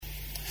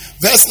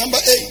Verse number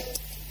 8.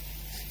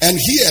 And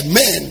here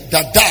men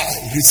that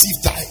die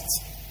receive tithes.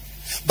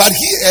 But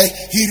here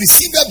he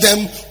receiveth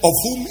them of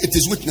whom it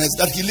is witnessed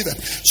that he liveth.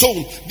 So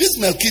this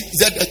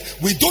Melchizedek,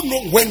 we don't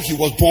know when he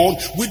was born.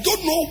 We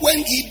don't know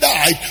when he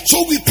died.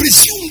 So we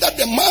presume that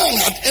the man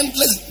had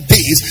endless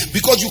days,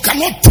 because you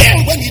cannot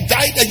tell when he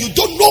died and you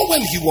don't know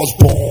when he was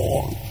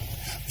born.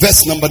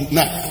 Verse number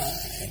 9.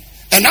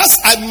 And as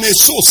I may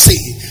so say,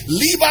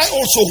 Levi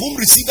also whom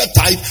received a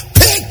tithe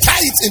paid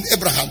tithes in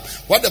Abraham.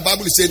 What the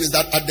Bible is saying is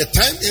that at the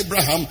time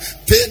Abraham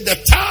paid the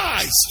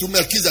tithes to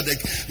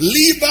Melchizedek,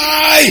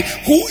 Levi,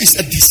 who is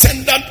a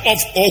descendant of,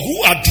 or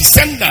who are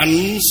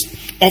descendants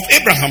of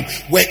Abraham,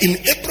 were in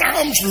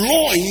Abraham's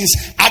loins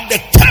at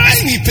the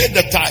time he paid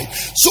the tithe.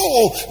 So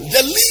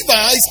the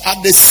Levites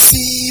are the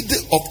seed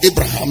of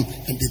Abraham,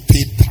 and they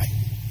paid tithe.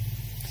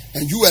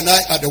 And you and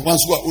I are the ones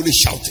who are only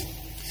shouting.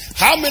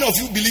 How many of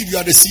you believe you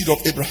are the seed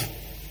of Abraham?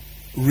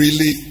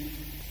 Really?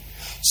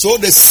 So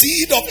the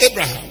seed of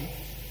Abraham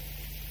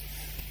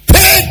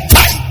paid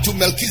tithe to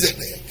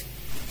Melchizedek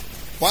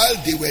while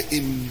they were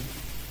in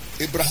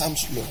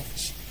Abraham's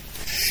loins.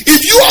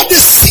 If you are the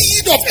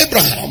seed of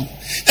Abraham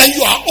and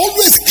you are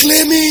always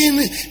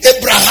claiming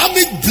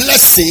Abrahamic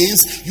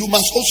blessings, you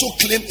must also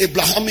claim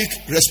Abrahamic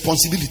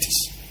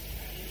responsibilities.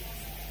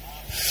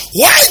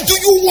 Why do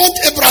you want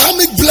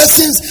Abrahamic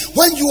blessings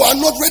when you are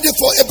not ready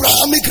for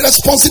Abrahamic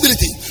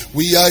responsibility?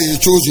 We are a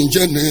chosen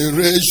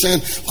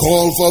generation,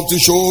 called forth to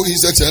show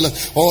his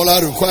excellence. All that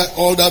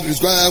is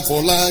required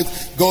for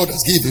life, God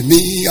has given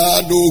me.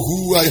 I know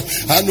who I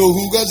am. I know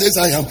who God says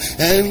I am.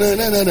 And I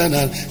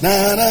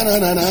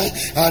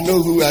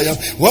know who I am.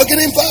 Walking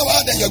in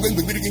power, then you're going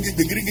to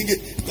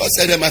God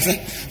said, my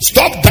friend,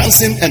 stop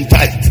dancing and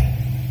tithe.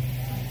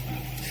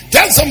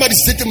 Tell somebody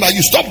sitting by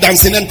you, stop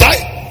dancing and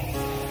tithe.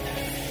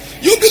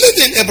 You believe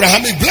in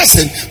Abrahamic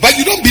blessing, but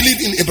you don't believe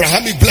in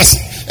Abrahamic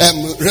blessing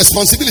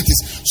responsibilities.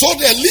 So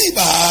the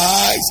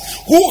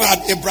Levites, who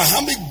had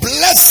Abrahamic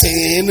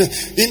blessing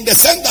in the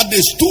sense that they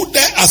stood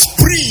there as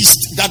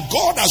priests that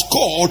God has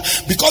called,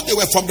 because they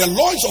were from the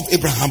loins of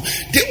Abraham,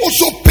 they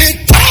also paid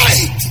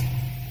tithe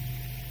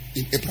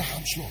in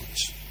Abraham's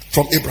loins,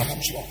 from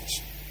Abraham's loins.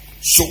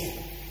 So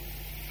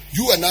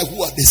you and I,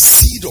 who are the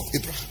seed of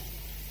Abraham,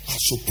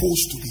 are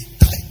supposed to be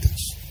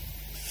tithers.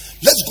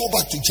 Let's go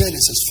back to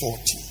Genesis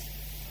 14.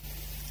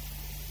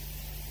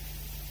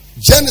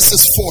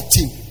 Genesis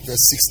 14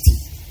 verse 16.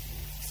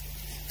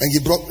 And he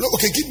brought,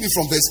 okay, give me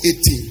from verse 18.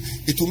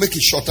 It will make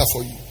it shorter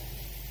for you.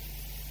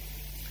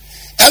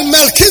 And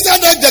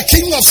Melchizedek, the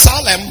king of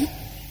Salem,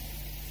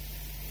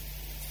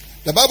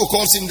 the Bible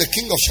calls him the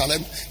king of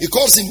Shalem. He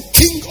calls him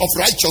king of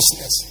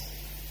righteousness.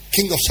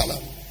 King of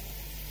Shalem.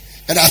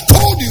 And I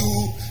told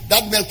you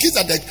that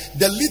Melchizedek,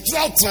 the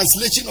literal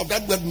translation of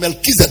that word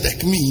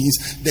Melchizedek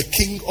means the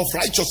king of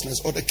righteousness,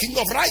 or the king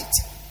of right,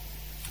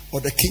 or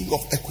the king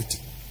of equity.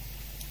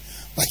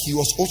 But he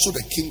was also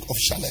the king of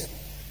Shalem.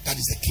 That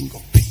is the king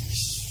of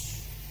peace.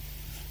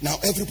 Now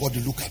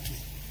everybody look at me.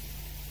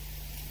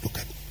 Look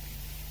at me.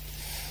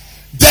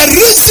 The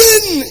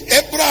reason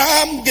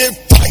Abraham gave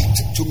tithe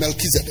to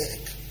Melchizedek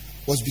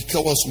was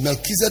because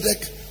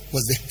Melchizedek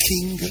was the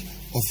king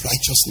of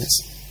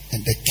righteousness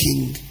and the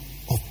king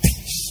of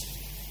peace.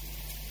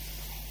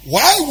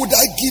 Why would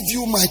I give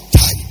you my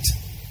tithe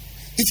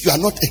if you are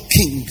not a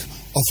king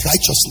of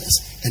righteousness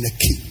and a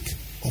king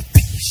of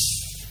peace?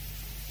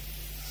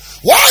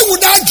 Why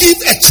would I give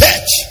a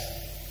church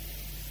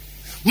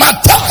my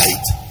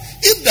tithe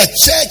if the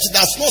church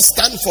does not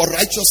stand for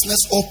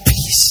righteousness or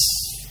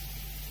peace?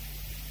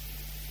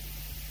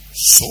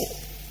 So,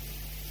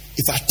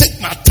 if I take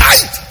my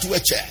tithe to a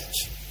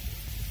church,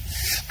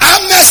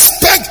 I'm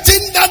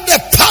expecting that the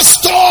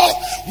pastor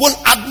will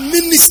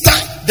administer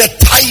the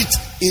tithe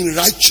in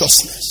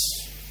righteousness.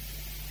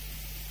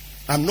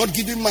 I'm not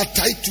giving my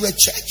tithe to a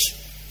church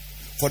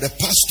for the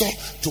pastor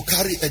to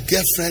carry a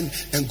girlfriend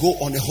and go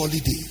on a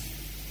holiday.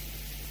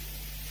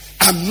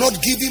 I'm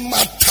not giving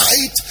my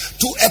tithe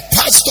to a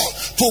pastor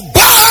to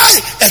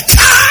buy a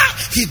car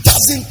he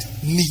doesn't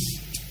need.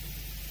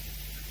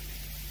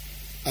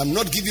 I'm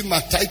not giving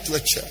my tithe to a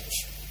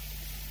church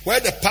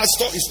where the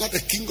pastor is not a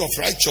king of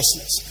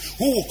righteousness,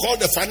 who will call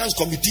the finance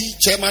committee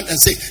chairman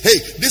and say, hey,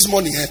 this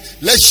money,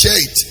 let's share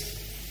it.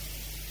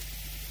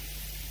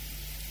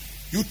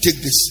 You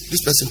take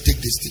this person take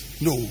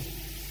this. No.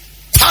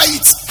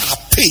 Tithes are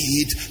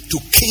paid to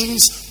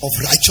kings of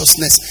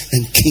righteousness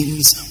and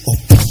kings of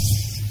peace.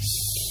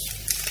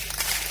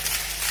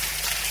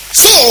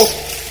 So,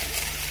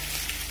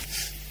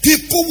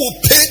 people will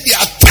pay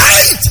their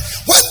tithe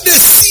when they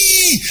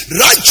see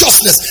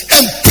righteousness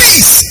and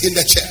peace in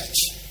the church.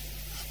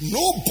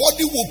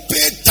 Nobody will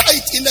pay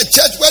tithe in a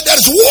church where there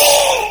is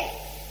war.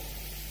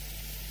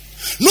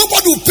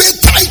 Nobody will pay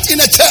tithe in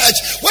a church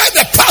where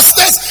the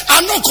pastors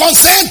are not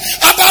concerned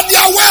about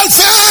their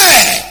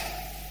welfare.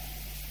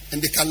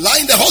 And they can lie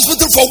in the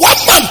hospital for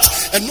 1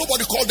 month and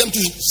nobody call them to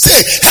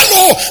say,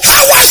 hello,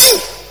 how are you?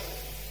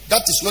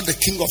 That is not the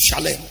king of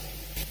Shalem.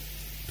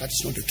 That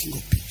is not the king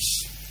of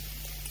peace.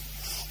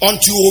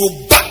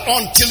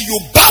 until you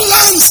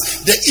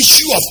balance the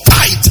issue of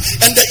tithe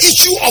and the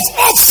issue of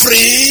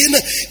offering,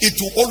 it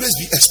will always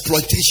be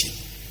exploitation.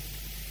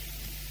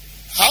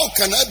 How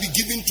can I be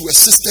given to a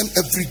system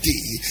every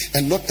day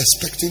and not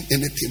expecting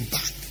anything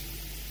back?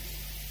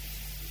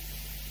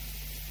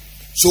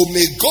 So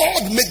may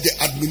God make the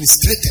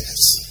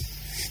administrators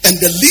and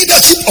the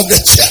leadership of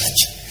the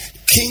church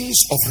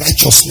kings of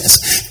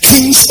righteousness,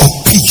 kings of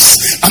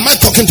peace. Am I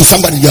talking to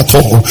somebody at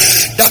all?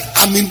 That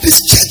I'm in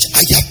this church,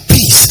 I have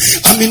peace.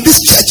 I'm in this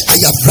church,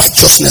 I have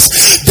righteousness.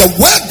 The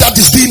word that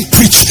is being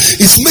preached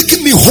is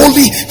making me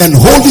holy and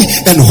holy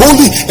and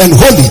holy and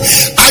holy.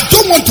 I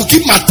don't want to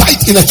keep my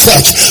tithe in a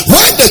church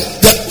where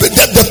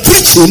the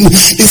preaching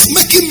is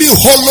making me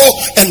hollow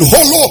and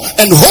hollow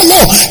and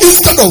hollow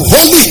instead of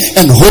holy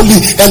and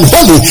holy and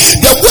holy.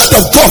 The word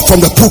of God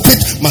from the pulpit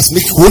must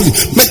make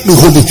me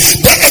holy.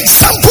 The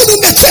example in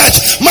the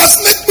church must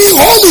make me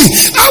holy.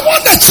 I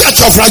want the church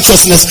of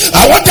righteousness.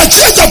 I want the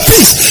church of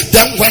peace.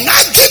 Then when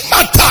I give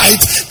my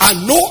tithe, I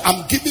know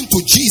I'm giving to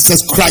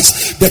Jesus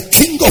Christ, the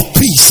King of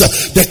peace,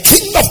 the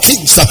King of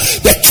kings,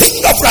 the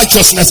King of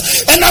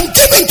righteousness, and I'm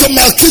giving to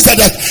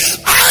Melchizedek.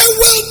 I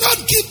will not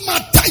give my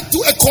tithe to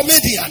a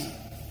comedian.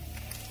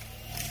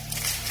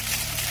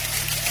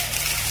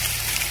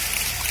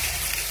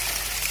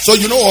 So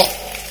you know what?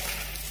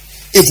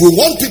 If we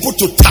want people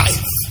to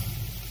tithe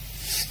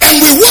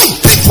and we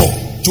want people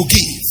to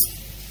give,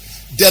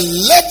 the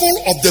level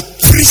of the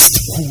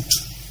priesthood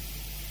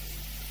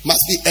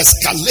must be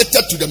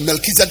escalated to the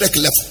Melchizedek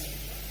level.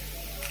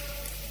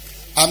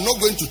 I'm not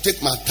going to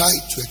take my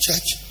tithe to a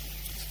church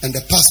and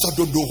the pastor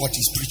don't know what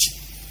he's preaching,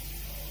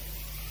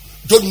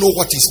 don't know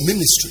what he's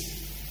ministering.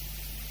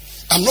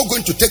 I'm not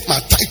going to take my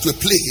tithe to a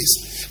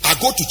place. I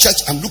go to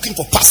church, I'm looking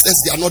for pastors,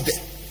 they are not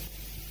there.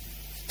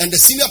 And the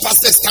senior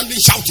pastor is standing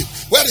shouting,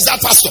 where is that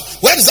pastor?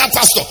 Where is that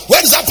pastor? Where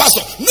is that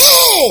pastor?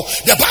 No!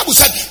 The Bible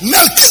said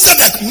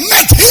Melchizedek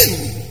met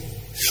him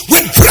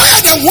with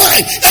bread and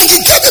wine and he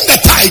gave him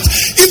the tithe.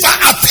 If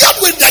I appeared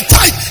with the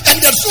tithe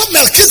and there's no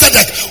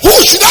Melchizedek, who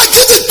should I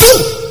give it to?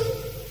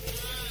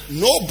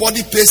 Nobody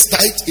pays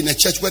tithe in a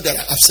church where there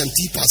are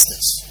absentee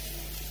pastors.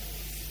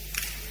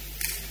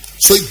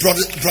 So if Brother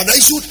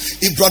Eastwood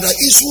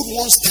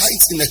wants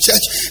tithes in the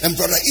church and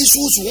Brother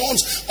Eastwood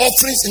wants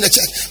offerings in the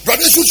church,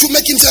 Brother Eastwood should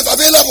make himself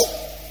available.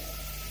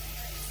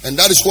 And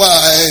that is why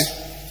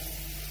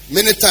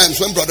many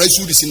times when Brother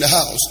Eastwood is in the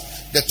house,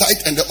 the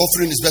tithe and the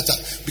offering is better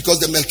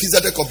because the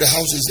Melchizedek of the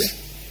house is there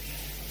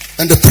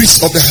and the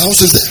priest of the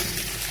house is there.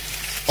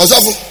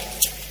 Osafo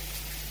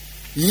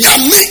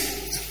nyame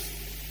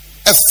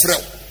efrel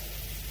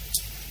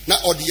na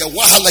odiye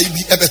wahala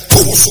ibi ebe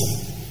toso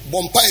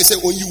bompa say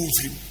onyi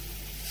ufrim.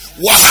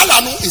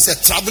 Wahala no is a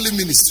traveling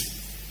ministry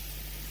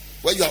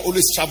where you are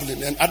always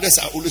traveling and others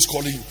are always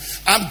calling you.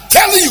 I'm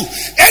telling you,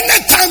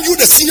 anytime you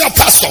the senior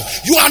pastor,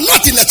 you are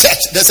not in the church,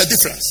 there's a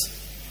difference.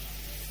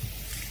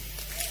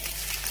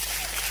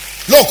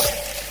 Look,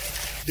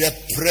 the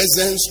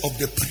presence of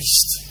the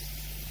priest.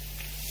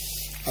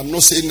 I'm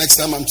not saying next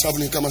time I'm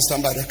traveling, come and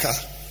stand by the car.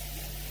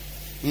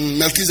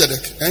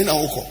 Melchizedek,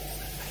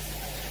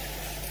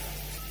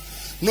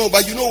 no,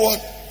 but you know what?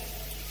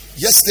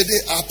 Yesterday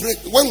I prayed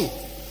when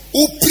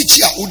I'm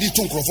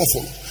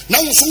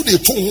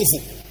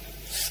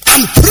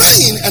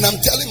praying and I'm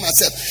telling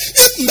myself,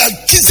 if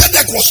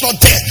Melchizedek was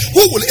not there, who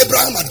will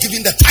Abraham have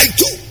given the tithe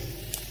to?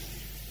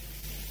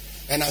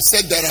 And I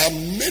said there are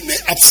many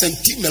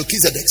absentee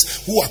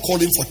Melchizedeks who are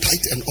calling for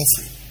tithe and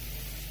offering.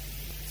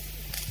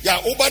 Yeah,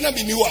 Obana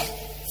Biniwa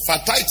for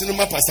tithe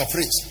no Pastor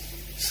Prince.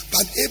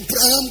 But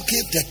Abraham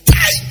gave the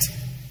tithe.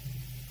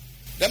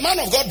 The man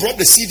of God brought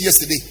the seed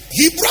yesterday.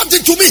 He brought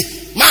it to me,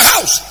 my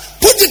house.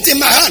 Put it in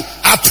my hand.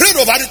 I prayed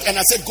over it and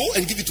I said, go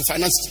and give it to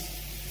finance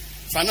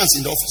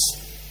in the office.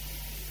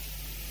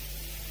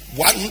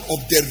 One of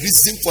the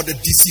reasons for the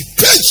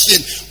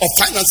dissipation of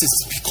finances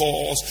is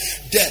because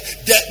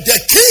the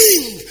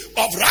king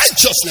of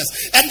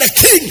righteousness and the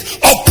king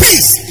of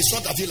peace is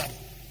not available.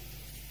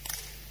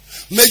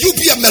 May you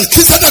be a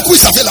Melchizedek who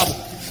is available.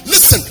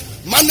 Listen,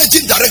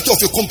 managing director of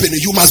a company,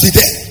 you must be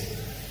there.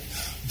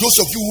 Those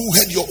of you who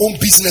had your own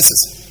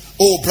businesses,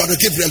 oh, Brother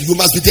Gabriel, you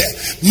must be there.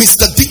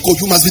 Mr. Dinko,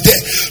 you must be there.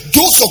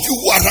 Those of you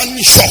who are running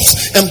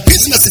shops and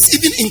businesses,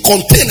 even in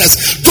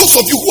containers. Those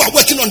of you who are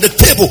working on the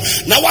table.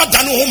 Now, what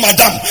done, oh,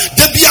 madam?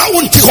 Debia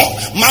untiho,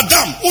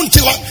 madam,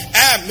 untiho.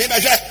 Maybe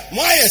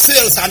my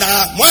sales and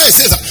my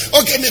sales.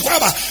 Okay, me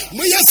grab.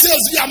 My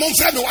sales, we are mon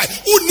friend.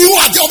 Who knew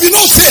there will be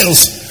no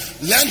sales?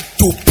 Learn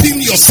to pin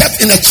yourself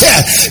in a chair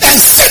and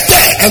sit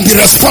there and be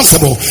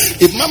responsible.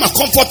 If Mama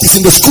Comfort is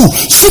in the school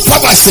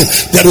supervising,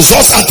 the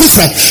results are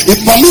different. If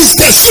Mommy is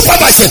there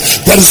supervising,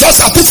 the results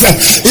are different.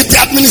 If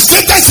the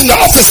administrator is in the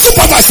office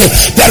supervising,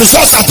 the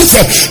results are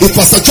different. If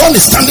Pastor John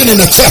is standing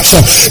in the church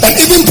and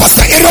even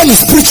Pastor Aaron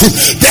is preaching,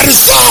 the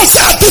results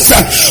are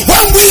different.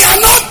 When we are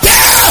not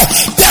there,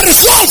 the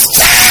results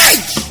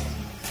change.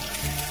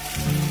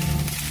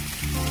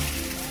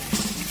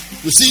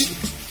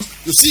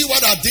 You see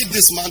what I did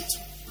this month?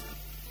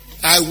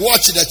 I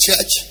watched the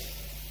church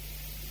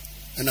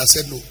and I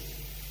said, no,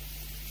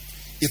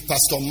 If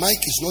Pastor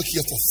Mike is not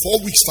here for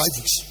 4 weeks, 5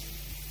 weeks,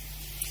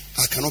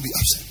 I cannot be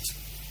absent.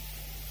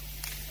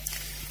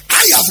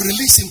 I have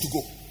released him to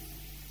go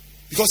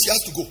because he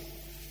has to go.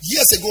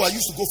 Years ago, I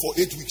used to go for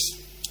 8 weeks.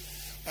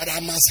 But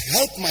I must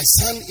help my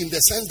son in the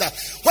sense that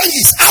when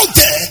he's out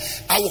there,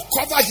 I will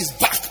cover his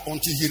back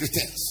until he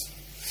returns.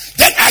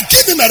 Then I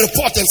give him a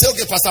report and say,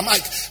 okay, Pastor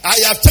Mike, I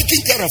have taken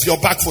care of your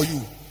back for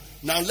you.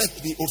 Now let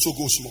me also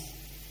go small.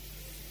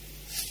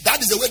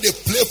 That is the way they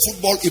play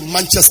football in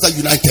Manchester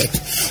United.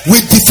 We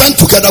defend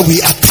together,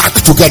 we attack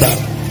together.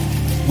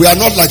 We are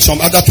not like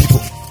some other people.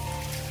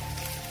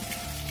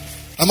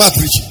 Am I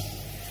preaching?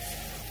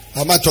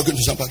 Am I talking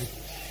to somebody?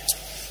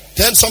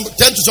 Turn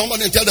to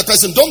somebody and tell the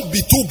person, don't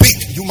be too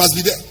big. You must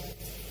be there.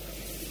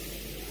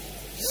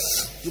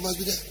 Yeah, you must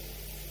be there.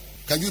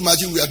 Can you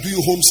imagine we are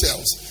doing home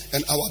cells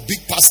and our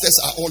big pastors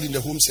are all in the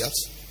home cells?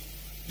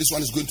 This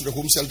one is going to the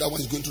home cell, that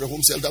one is going to the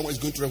home cell, that one is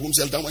going to the home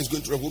cell, that one is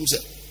going to the home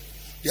cell.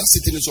 They are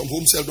sitting in some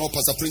home cell. Now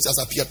Pastor Prince has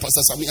appeared,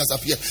 Pastor Sami has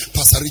appeared,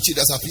 Pastor Richie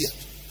has appeared.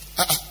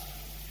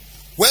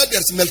 Where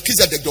there's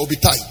Melchizedek, there will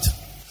be tithe.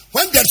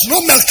 When there's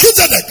no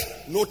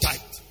Melchizedek, no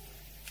tithe.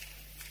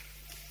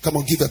 Come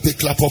on, give a big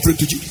clap offering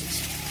to Jesus.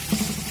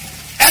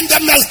 And the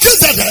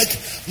Melchizedek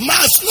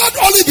must not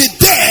only be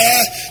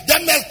there, the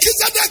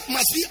Melchizedek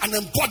must be an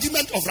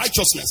embodiment of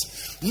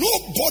righteousness.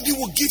 Nobody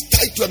will give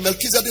tithe to a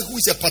Melchizedek who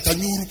is a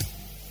Patanyurub.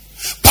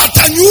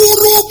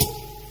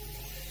 Patanyurub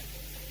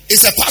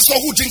is a pastor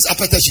who drinks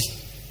apetashi.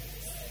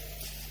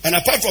 And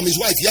apart from his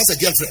wife, he has a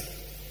girlfriend.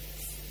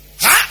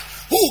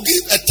 Who will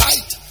give a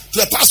tithe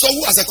to a pastor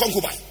who has a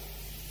concubine?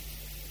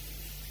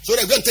 So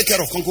they're going to take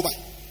care of concubine.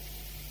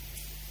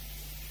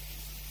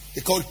 They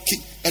call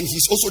king, and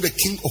he's also the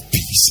king of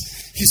peace.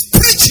 His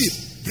preaching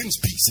brings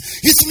peace.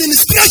 His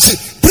ministration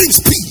brings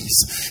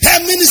peace. Her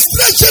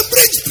ministration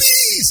brings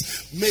peace.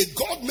 May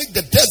God make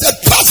the desert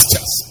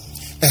pastures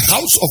a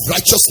house of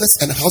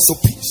righteousness and a house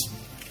of peace.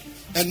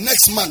 And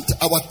next month,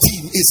 our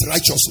theme is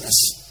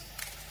righteousness.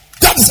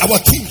 That is our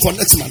theme for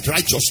next month,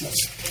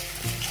 righteousness.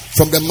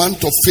 From the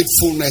month of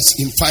faithfulness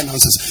in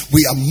finances,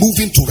 we are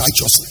moving to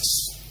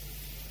righteousness.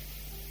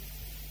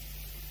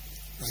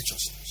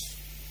 Righteousness.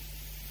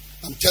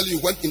 I'm telling you,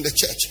 when in the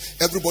church,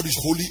 everybody's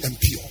holy and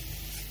pure,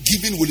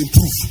 giving will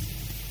improve.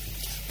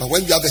 But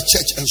when you have a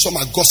church and some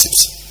are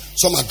gossips,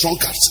 some are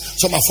drunkards,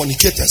 some are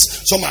fornicators,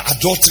 some are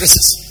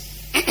adulteresses,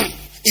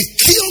 it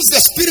kills the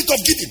spirit of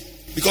giving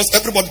because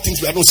everybody thinks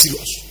we are not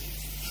serious.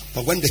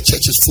 But when the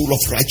church is full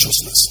of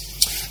righteousness,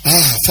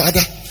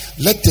 Father,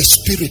 let the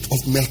spirit of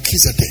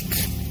Melchizedek,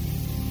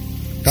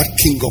 that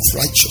king of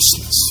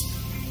righteousness,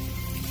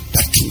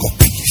 that king of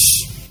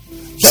peace,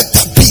 let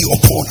that be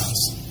upon us.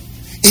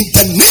 In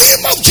the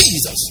name of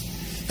Jesus.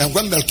 And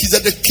when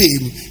Melchizedek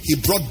came, he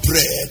brought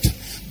bread.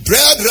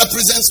 Bread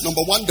represents,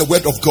 number one, the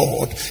word of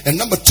God. And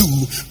number two,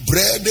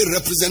 bread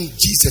represents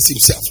Jesus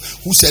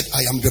himself, who said,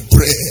 I am the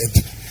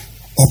bread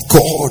of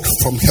God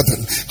from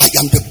heaven. I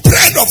am the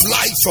bread of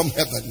life from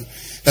heaven.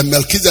 And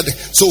Melchizedek.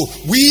 So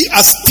we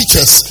as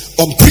teachers,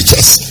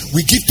 preachers,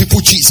 we give people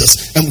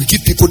Jesus and we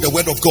give people the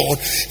word of God.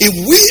 If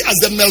we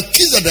as the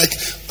Melchizedek,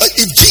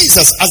 if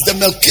Jesus as the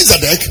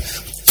Melchizedek,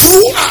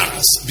 through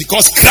us,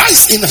 because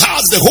Christ in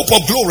us, the hope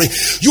of glory.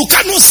 You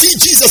cannot see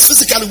Jesus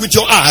physically with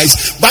your eyes,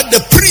 but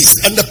the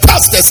priests and the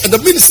pastors and the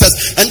ministers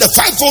and the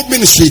fivefold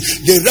ministry,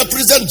 they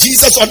represent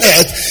Jesus on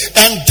earth,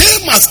 and they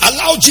must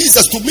allow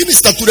Jesus to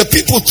minister to the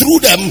people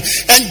through them.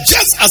 And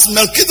just as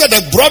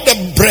Melchizedek brought the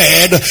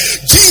bread,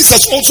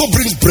 Jesus also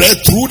brings bread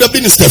through the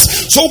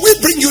ministers. So we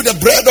bring you the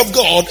bread of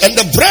God, and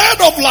the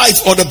bread of life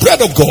or the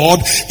bread of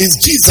God is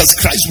Jesus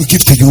Christ we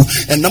give to you.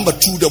 And number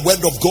two, the word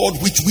of God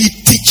which we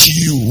teach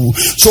you.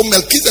 So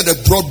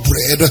Melchizedek brought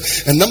bread,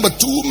 and number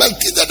two,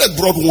 Melchizedek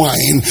brought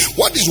wine.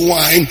 What is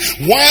wine?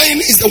 Wine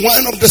is the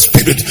wine of the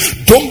Spirit.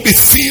 Don't be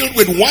filled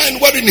with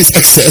wine wherein is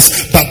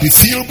excess, but be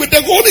filled with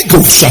the Holy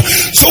Ghost.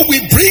 So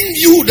we bring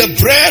you the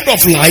bread of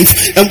life,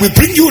 and we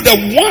bring you the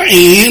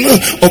wine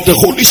of the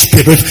Holy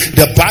Spirit.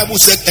 The Bible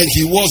said, and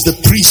he was the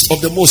priest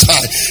of the Most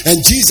High.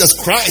 And Jesus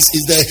Christ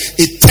is the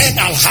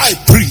eternal high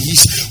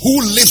priest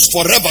who lives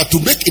forever to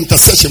make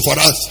intercession for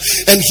us.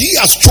 And he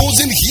has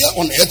chosen here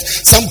on earth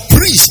some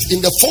priests in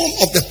the form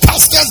of the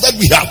pastors that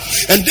we have,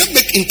 and they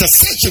make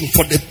intercession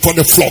for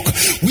the flock.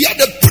 We are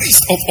the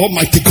priest of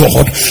Almighty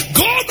God.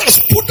 God has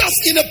put us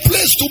in a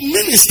place to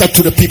minister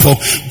to the people.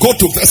 Go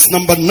to verse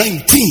number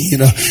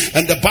 19,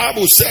 and the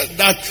Bible said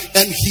that,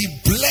 and he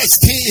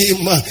blessed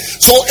him.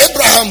 So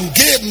Abraham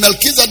gave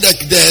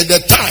Melchizedek the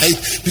tithe,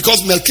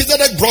 because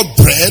Melchizedek brought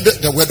bread,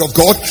 the word of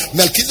God.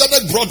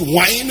 Melchizedek brought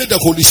wine, the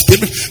Holy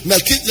Spirit.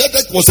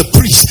 Melchizedek was a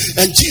priest,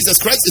 and Jesus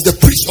Christ is the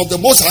priest of the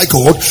Most High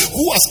God,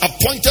 who has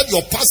appointed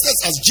your pastors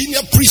as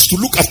junior priests to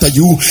look after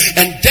you.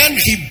 And then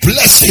he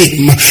blessed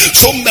him.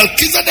 So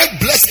Melchizedek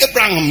blessed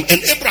Abraham, and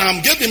Abraham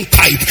gave him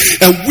tithe.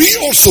 And we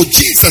also,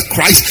 Jesus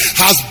Christ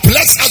has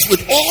blessed us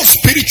with all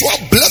spiritual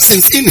blessings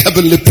blessings in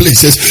heavenly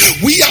places.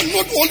 We are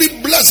not only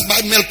blessed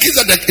by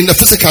Melchizedek in the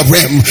physical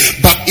realm,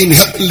 but in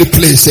heavenly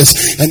places.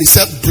 And he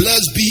said,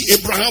 blessed be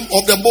Abraham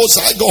of the Most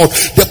High God,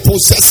 the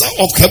possessor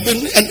of heaven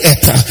and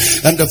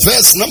earth. And the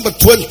verse number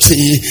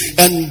 20,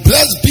 and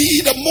blessed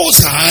be the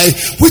Most High,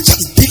 which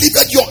has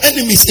delivered your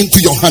enemies into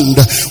your hand.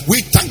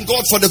 We thank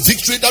God for the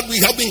victory that we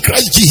have in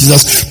Christ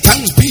Jesus.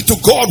 Thanks be to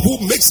God who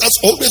makes us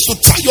always to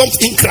triumph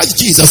in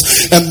Christ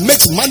Jesus and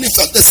makes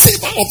manifest the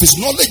savor of his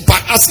knowledge by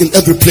us in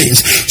every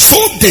place.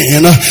 So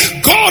then,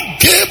 God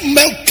gave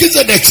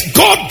Melchizedek,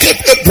 God gave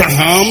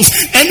Abraham's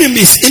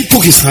enemies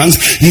into his hands.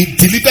 He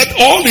delivered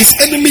all his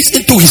enemies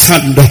into his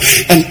hand,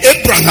 and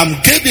Abraham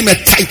gave him a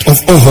tithe of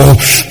all.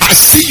 I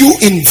see you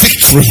in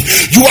victory.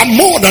 You are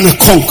more than a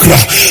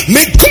conqueror.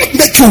 May God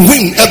make you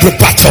win every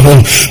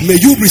battle. May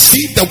you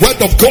receive the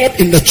word of God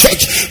in the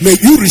church. May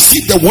you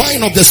receive the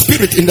wine of the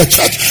Spirit in the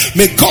church.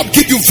 May God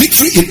give you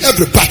victory in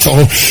every battle.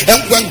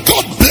 And when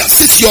God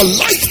blesses your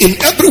life in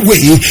every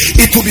way,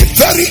 it will be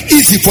very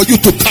easy for you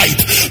to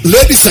tithe.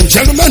 Ladies and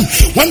gentlemen,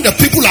 when the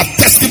people have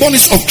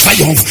testimonies of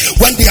triumph,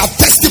 when they have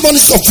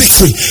testimonies of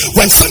victory,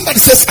 when somebody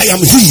says I am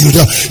healed,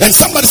 and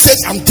somebody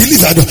says I'm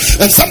delivered,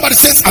 and somebody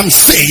says I'm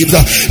saved,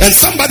 and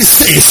somebody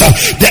says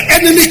the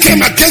enemy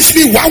came against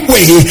me one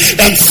way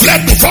and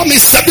fled before me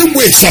 7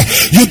 ways,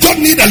 you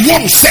don't need a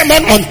long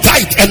sermon on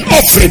tithe and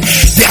offering.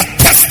 Their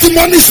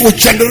testimonies will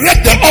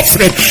generate the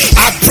offering.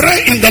 I pray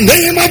in the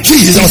name of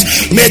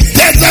Jesus, may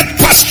desert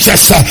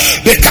pastures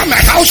become a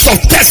house of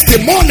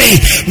testimony.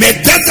 May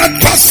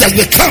desert pastures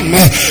become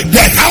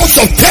the house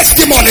of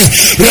testimony.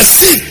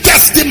 Receive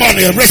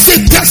testimony.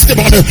 Receive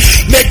testimony.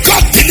 May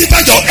God deliver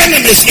your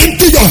enemies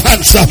into your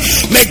hands.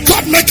 May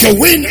God make you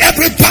win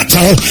every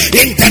battle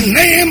in the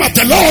name of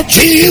the Lord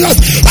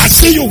Jesus. I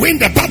see you win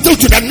the battle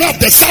to the north,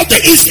 the south,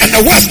 the east, and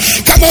the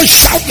west. Come on,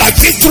 shout like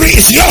victory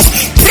is yours.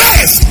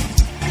 Praise.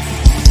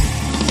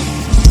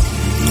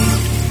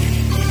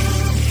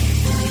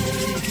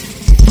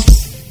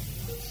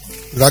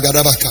 I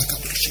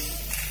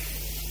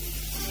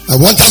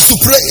want us to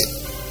pray.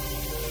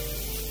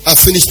 I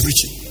finished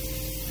preaching.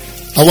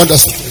 I want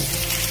us to pray.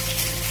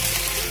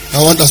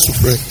 I want us to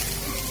pray.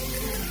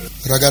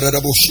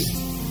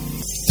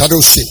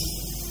 Tadoshe.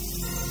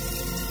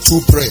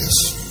 2 prayers.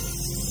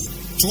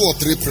 2 or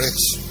 3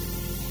 prayers.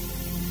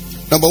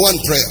 Number 1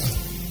 prayer.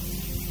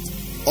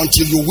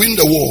 Until you win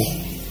the war,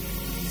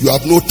 you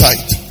have no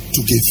tithe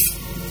to give.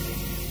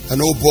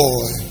 And oh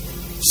boy,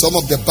 some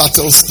of the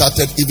battles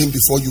started even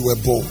before you were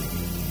born.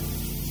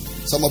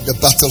 Some of the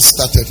battles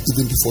started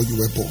even before you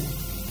were born.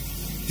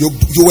 You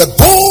were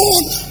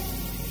born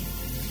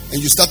and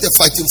you started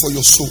fighting for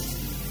your soul.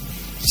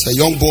 As a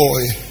young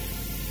boy,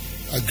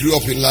 I grew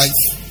up in life.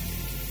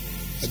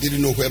 I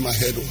didn't know where my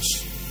head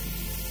was.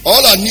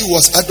 All I knew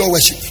was idol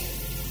worship.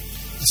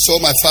 I saw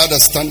my father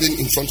standing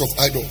in front of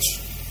idols,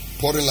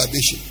 pouring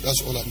libation.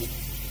 That's all I knew.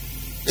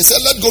 They said,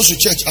 let's go to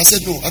church. I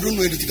said, no, I don't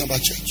know anything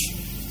about church.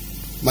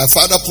 My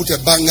father put a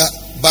bang.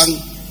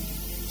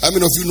 How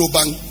many of you know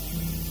bang?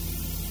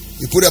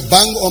 He put a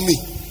bang on me.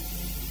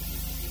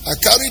 I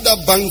carried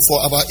that bang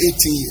for about 18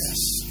 years.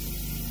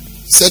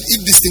 He said,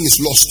 if this thing is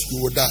lost, you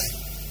will die.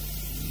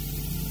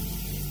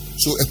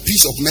 So a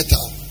piece of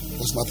metal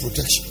was my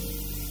protection.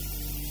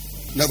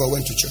 Never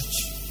went to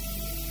church.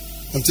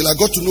 Until I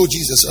got to know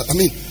Jesus. I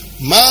mean,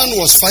 man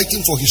was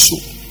fighting for his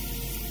soul.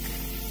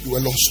 You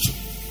were lost.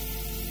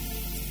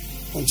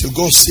 Until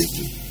God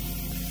saved me.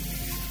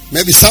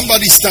 Maybe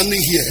somebody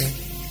standing here,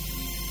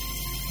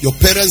 your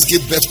parents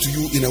gave birth to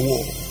you in a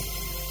war.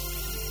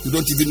 You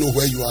don't even know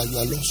where you are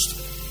lost.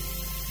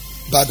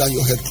 Bow down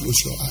your head, close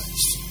your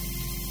eyes.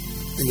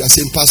 And you are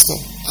saying, Pastor,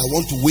 I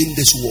want to win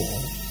this war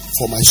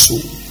for my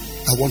soul.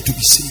 I want to be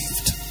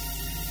saved.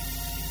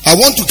 I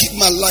want to give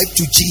my life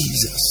to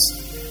Jesus.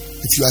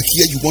 If you are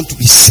here, you want to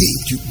be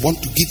saved. You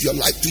want to give your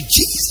life to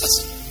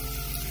Jesus.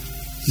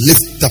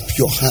 Lift up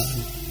your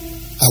hand.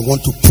 I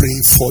want to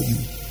pray for you.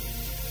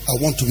 I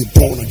want to be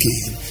born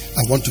again.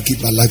 I want to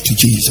give my life to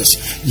Jesus.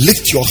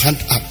 Lift your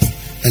hand up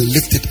and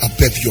lift it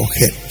above your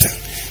head.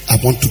 I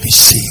want to be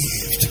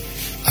saved.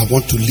 I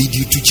want to lead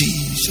you to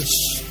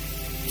Jesus.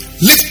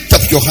 Lift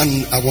up your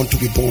hand. I want to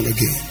be born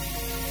again.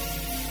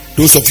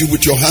 Those of you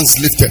with your hands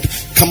lifted,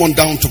 come on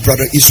down to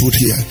Brother Eastwood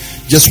here.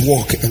 Just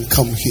walk and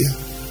come here.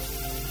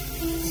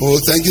 Oh,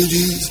 thank you,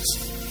 Jesus.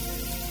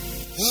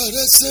 At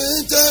the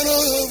center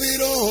of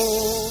it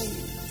all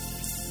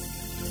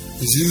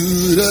is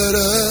you that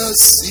I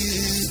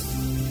see.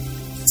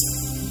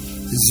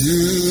 Is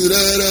you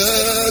that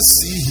I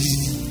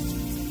see.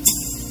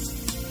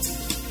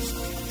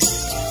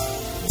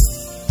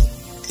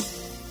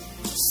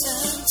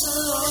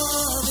 Center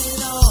of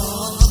it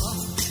all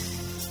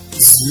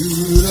is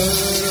you that I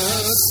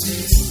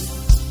see.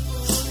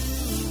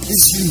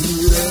 Is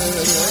you that I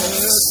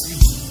see.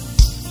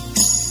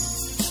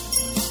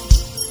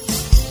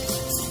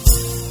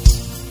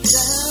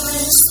 There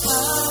is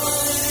power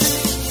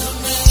in your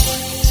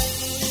name.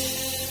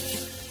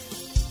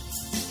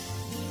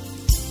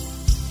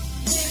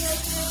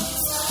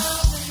 Miracles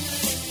happen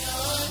in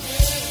your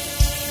name.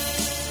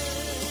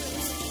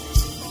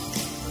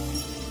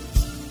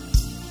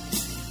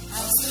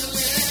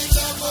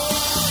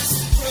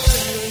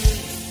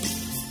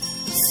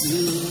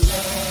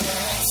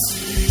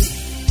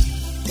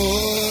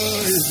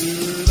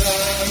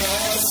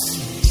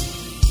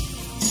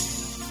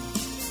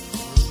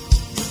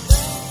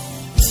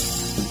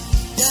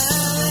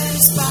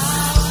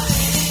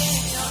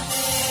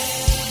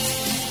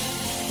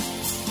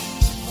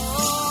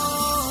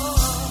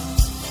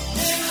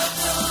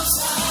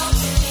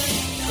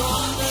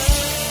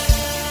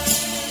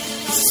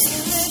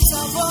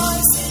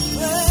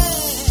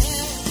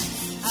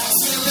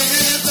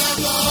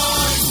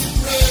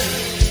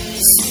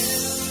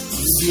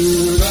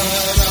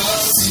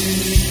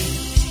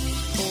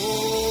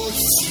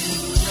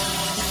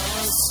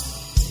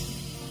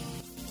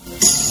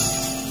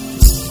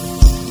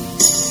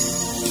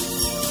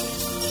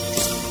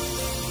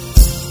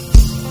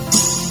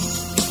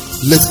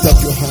 Lift up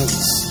your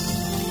hands.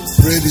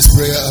 Pray this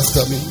prayer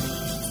after me.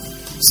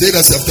 Say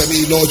this after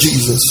me. Lord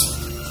Jesus,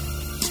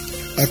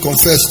 I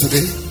confess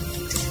today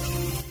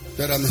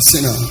that I'm a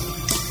sinner.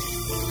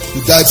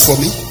 You died for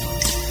me.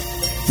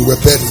 You were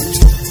buried.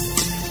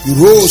 You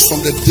rose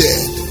from the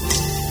dead.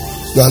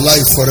 You are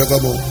alive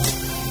forevermore.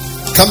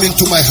 Come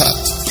into my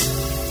heart.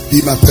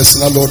 Be my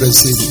personal Lord and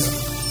Savior.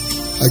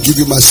 I give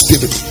you my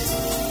spirit,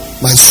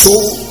 my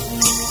soul,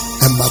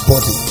 and my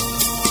body.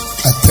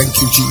 I thank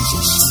you,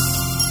 Jesus.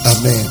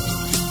 Amen.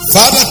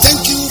 Father,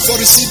 thank you for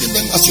receiving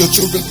them as your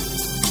children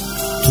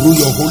through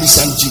your Holy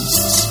Son,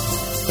 Jesus.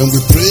 And we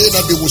pray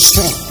that they will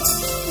stand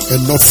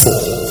and not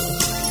fall.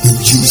 In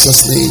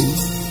Jesus' name,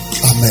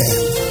 amen.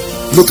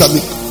 Look at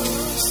me.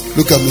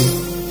 Look at me.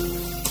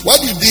 What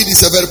you did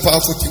is a very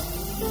powerful thing.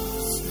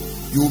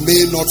 You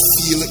may not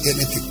feel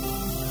anything.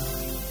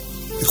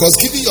 Because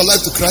giving your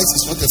life to Christ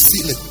is not a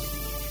feeling.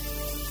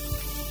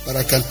 But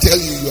I can tell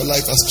you your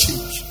life has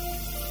changed.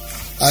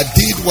 I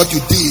did what you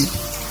did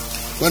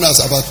when I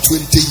was about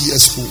 20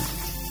 years old.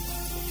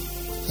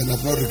 And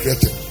I've not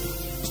regretted.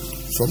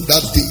 From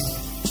that day,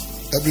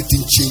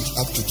 everything changed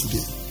up to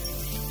today.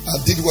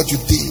 I did what you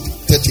did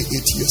 38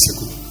 years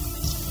ago.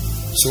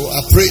 So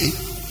I pray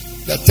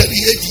that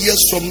 38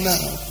 years from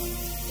now,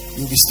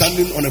 you'll be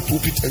standing on a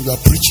pulpit and you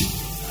are preaching.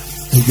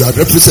 And you are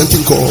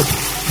representing God.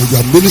 And you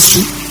are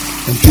ministering.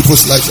 And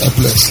people's lives are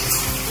blessed.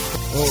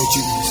 Oh,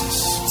 Jesus.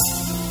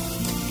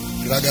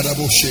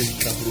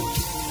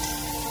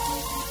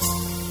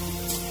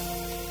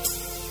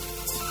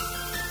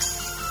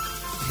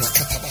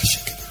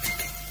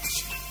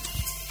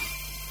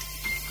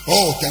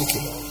 Oh, thank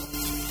you, Lord.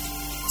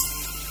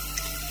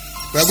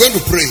 We are going to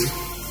pray.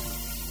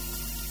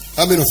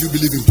 How many of you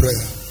believe in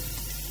prayer?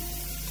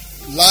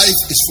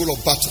 Life is full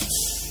of battles.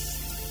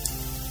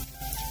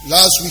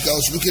 Last week I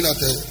was looking at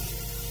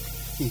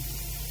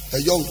a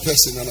young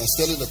person, and I was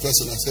telling the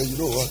person, I said, you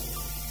know what?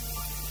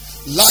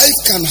 Life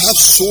can have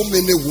so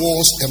many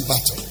wars and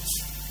battles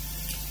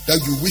that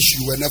you wish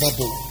you were never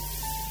born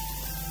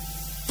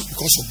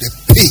because of the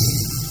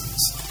pains.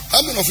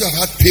 How many of you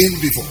have had pain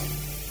before?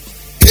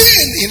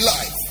 Pain in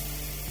life.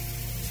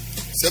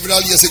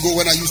 Several years ago,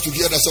 when I used to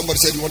hear that somebody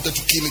said he wanted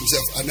to kill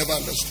himself, I never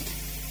understood.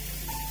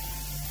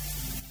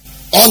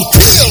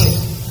 Until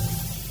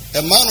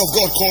a man of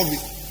God called me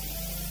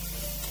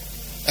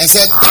and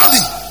said,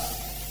 Daddy,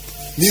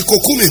 me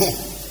kokumi ho.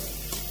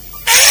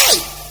 Hey!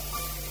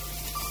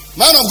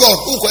 Man of God,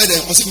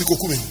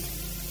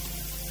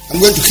 I'm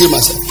going to kill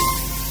myself.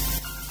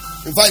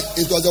 In fact,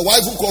 it was the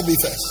wife who called me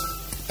first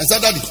and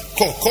said, Daddy,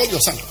 call your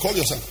son. Call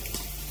your son.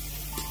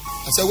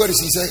 I said, where is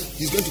he? He said,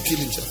 he's going to kill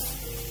himself.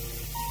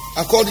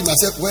 I called him. I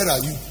said, where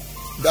are you?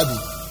 Daddy,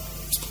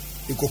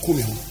 me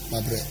kokumi ho, my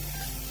bread.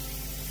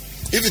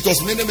 If it was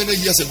many, many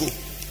years ago,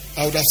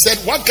 I would have said,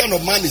 what kind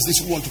of man is this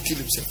who wants to kill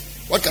himself?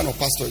 What kind of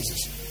pastor is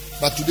this?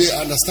 But today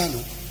I understand.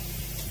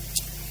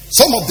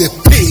 Some of the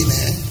pain,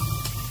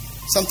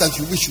 sometimes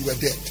you wish you were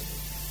dead.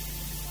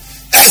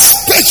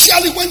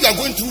 Especially when you are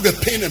going through the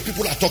pain and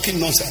people are talking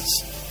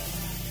nonsense.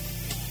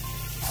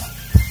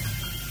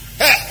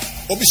 Hey,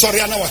 Obi sorry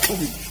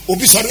anawakawi.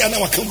 Obi sorry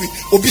anawakawi.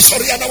 Obi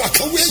sorry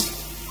anawakawi.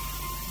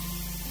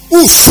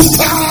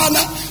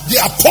 Usupana, they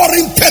are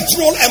pouring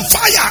petrol and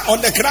fire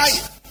on the cry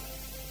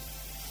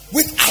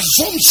with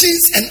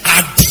assumptions and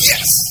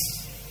ideas.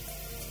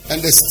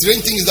 And the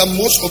strange thing is that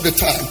most of the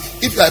time,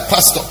 if you are a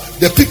pastor,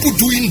 the people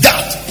doing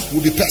that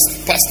will be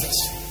pastors.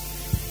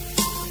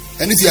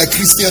 And if you are a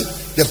Christian,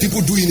 the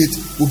people doing it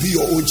will be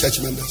your own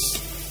church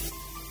members.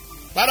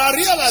 But I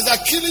realize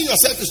that killing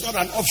yourself is not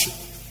an option.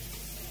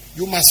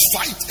 You must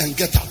fight and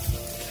get up.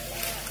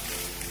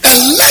 And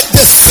let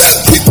the same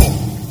people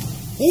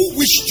who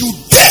wish you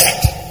dead,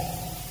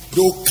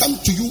 they will come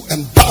to you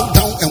and bow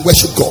down and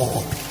worship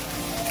God.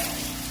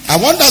 I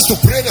want us to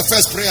pray the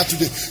first prayer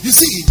today. You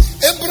see,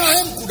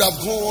 Abraham could have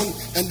gone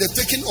and they've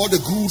taken all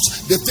the goods,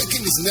 they've taken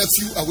his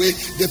nephew away,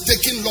 they've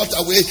taken Lot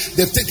away,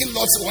 they've taken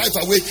Lot's wife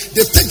away,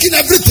 they've taken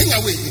everything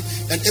away.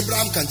 And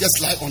Abraham can just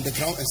lie on the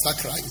ground and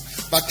start crying.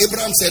 But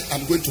Abraham said,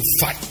 I'm going to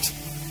fight.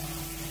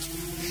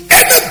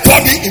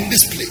 Anybody in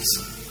this place,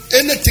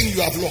 anything you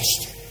have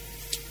lost,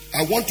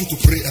 I want you to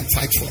pray and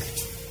fight for it.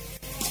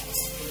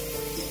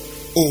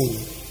 Oh,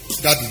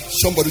 Daddy,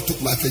 somebody took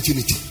my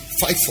virginity.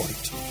 Fight for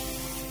it.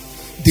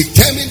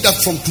 Determine that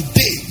from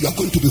today you are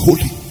going to be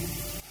holy.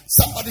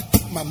 Somebody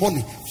took my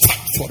money,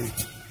 fight for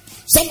it.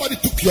 Somebody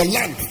took your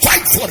land,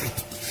 fight for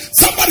it.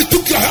 Somebody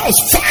took your house,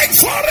 fight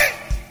for it.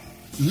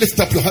 Lift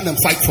up your hand and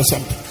fight for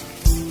something.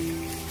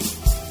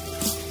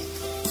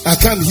 I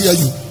can't hear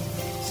you.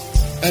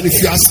 And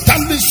if you are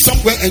standing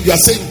somewhere and you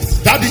are saying,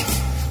 Daddy,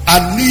 I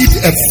need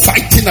a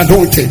fighting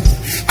anointing.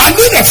 I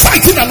need a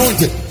fighting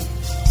anointing.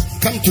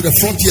 Come to the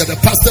front here. The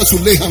pastors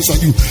will lay hands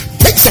on you.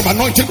 Take some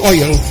anointing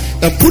oil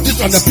and put it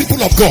on the people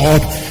of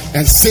God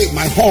and say,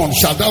 my horn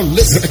shall thou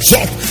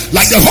exalt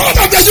like the horn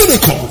of the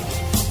unicorn,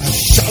 and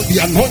shall be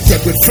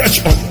anointed with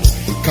fresh oil.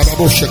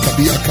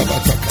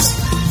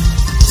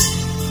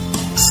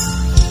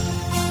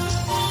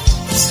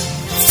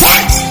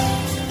 Fight.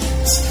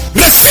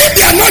 Receive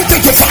the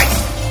anointing to fight.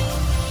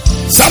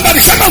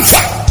 Somebody come and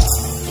fight.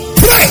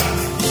 Pray.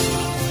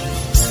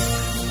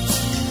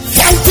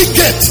 Fountain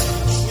gate.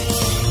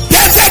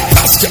 Desert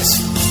pastures.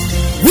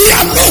 We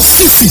are no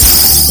sissies.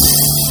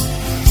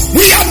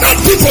 We are not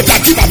people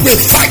that give up. We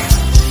fight.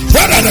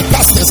 Where are the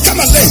pastors? Come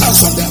and lay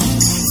hands on them.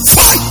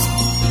 Fight.